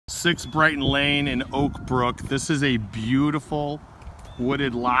6 Brighton Lane in Oak Brook. This is a beautiful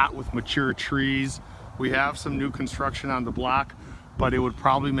wooded lot with mature trees. We have some new construction on the block, but it would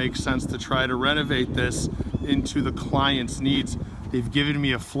probably make sense to try to renovate this into the client's needs. They've given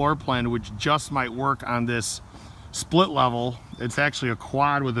me a floor plan which just might work on this split level. It's actually a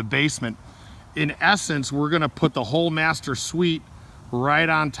quad with a basement. In essence, we're gonna put the whole master suite right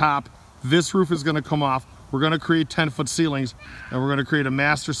on top. This roof is gonna come off. We're gonna create 10-foot ceilings, and we're gonna create a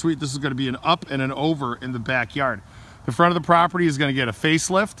master suite. This is gonna be an up and an over in the backyard. The front of the property is gonna get a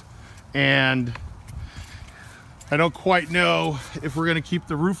facelift, and I don't quite know if we're gonna keep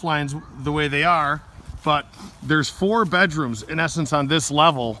the roof lines the way they are, but there's 4 bedrooms in essence on this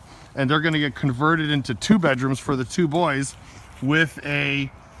level, and they're gonna get converted into 2 bedrooms for the 2 boys with a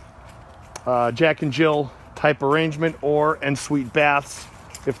Jack and Jill type arrangement or ensuite baths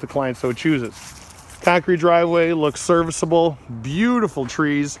if the client so chooses. Concrete driveway looks serviceable, beautiful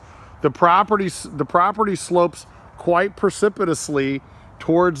trees. The property slopes quite precipitously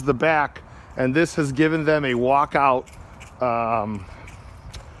towards the back, and this has given them a walkout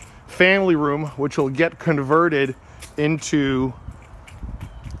family room, which will get converted into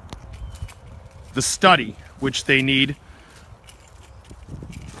the study, which they need.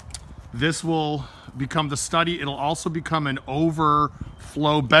 This will become the study. It'll also become an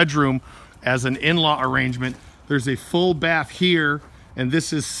overflow bedroom as an in-law arrangement. There's a full bath here, and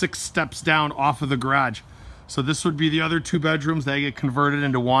this is 6 steps down off of the garage. So this would be the other 2 bedrooms. They get converted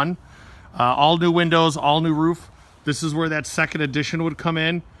into 1. All new windows, all new roof. This is where that second addition would come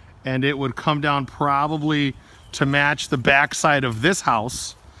in, and it would come down probably to match the backside of this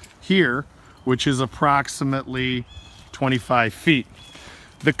house here, which is approximately 25 feet.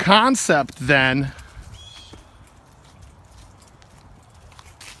 The concept then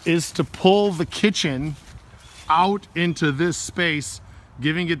is to pull the kitchen out into this space,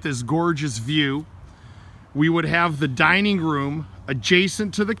 giving it this gorgeous view. We would have the dining room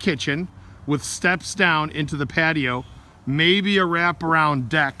adjacent to the kitchen with steps down into the patio, maybe a wraparound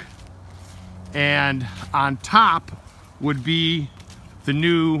deck, and on top would be the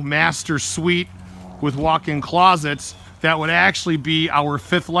new master suite with walk-in closets. That would actually be our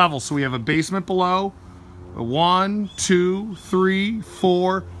 5th level. So we have a basement below, 1, 2, 3,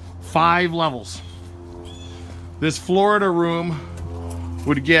 4, 5 levels. This Florida room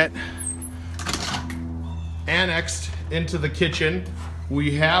would get annexed into the kitchen.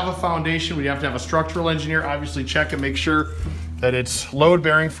 We have a foundation. We have to have a structural engineer obviously check and make sure that it's load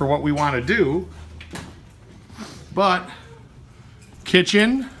bearing for what we want to do. But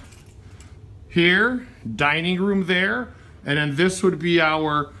kitchen here, dining room there, and then this would be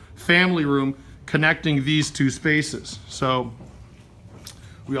our family room connecting these 2 spaces. So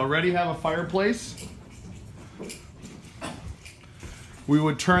we already have a fireplace. We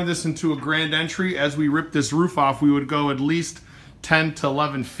would turn this into a grand entry. As we rip this roof off, we would go at least 10 to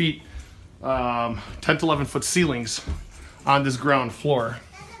 11 feet, 10 to 11 foot ceilings on this ground floor.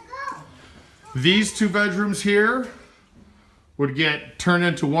 These 2 bedrooms here would get turned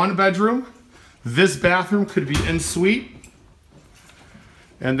into 1 bedroom. This bathroom could be en suite.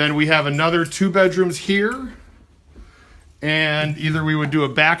 And then we have another 2 bedrooms here. And either we would do a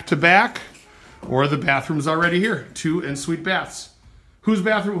back-to-back, or the bathroom's already here. 2 en suite baths. Whose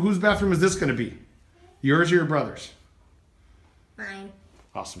bathroom is this gonna be? Yours or your brother's? Mine.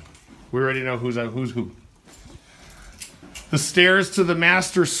 Awesome. We already know who's who. The stairs to the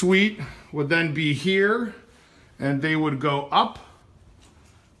master suite would then be here, and they would go up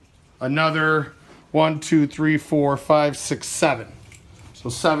another 1, 2, 3, 4, 5, 6, 7. So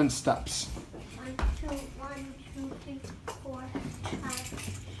 7 steps. 1, 2, 3, 4, 5,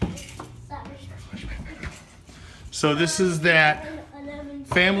 6, 7. So this is that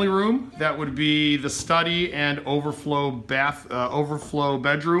family room. That would be the study and overflow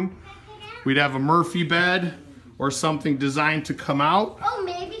bedroom. We'd have a Murphy bed or something designed to come out. Oh,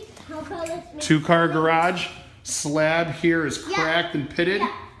 maybe. 2-car garage. Slab here is cracked and pitted.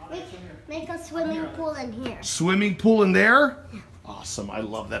 Yeah. Make a swimming pool in here. Swimming pool in there? Awesome, I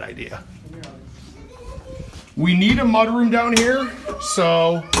love that idea. We need a mudroom down here,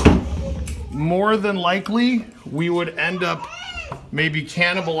 so more than likely we would end up maybe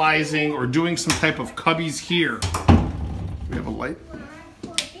cannibalizing or doing some type of cubbies here. We have a light.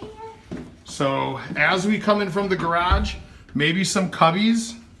 So as we come in from the garage, maybe some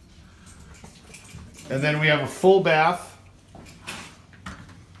cubbies, and then we have a full bath,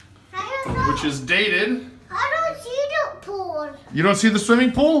 which is dated. I don't see the pool. You don't see the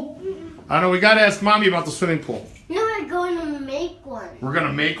swimming pool? I know, we gotta ask Mommy about the swimming pool. No, we're going to make one. We're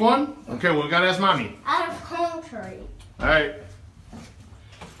gonna make one? Okay, well, we gotta ask Mommy. Out of concrete. All right.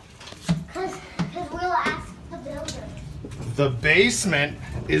 The basement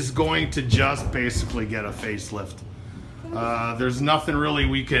is going to just basically get a facelift. There's nothing really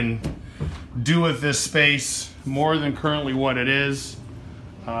we can do with this space more than currently what it is.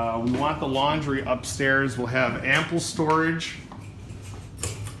 We want the laundry upstairs. We'll have ample storage.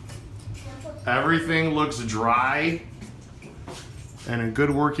 Everything looks dry and in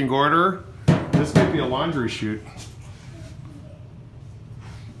good working order. This might be a laundry chute.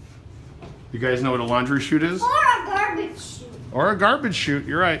 You guys know what a laundry chute is? Or a garbage chute. Or a garbage chute,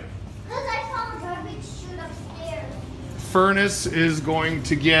 you're right. Because I saw a garbage chute upstairs. Furnace is going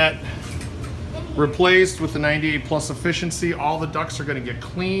to get replaced with the 98 plus efficiency. All the ducts are going to get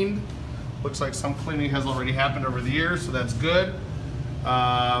cleaned. Looks like some cleaning has already happened over the years, so that's good.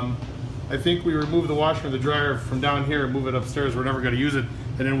 I think we remove the washer and the dryer from down here and move it upstairs. We're never going to use it.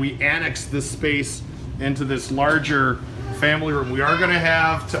 And then we annex this space into this larger family room. We are going to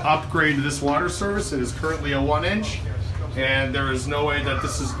have to upgrade this water service. It is currently a 1-inch, and there is no way that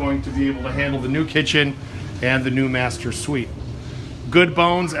this is going to be able to handle the new kitchen and the new master suite. Good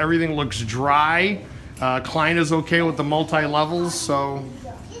bones, everything looks dry. Klein is okay with the multi-levels, so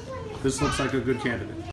this looks like a good candidate.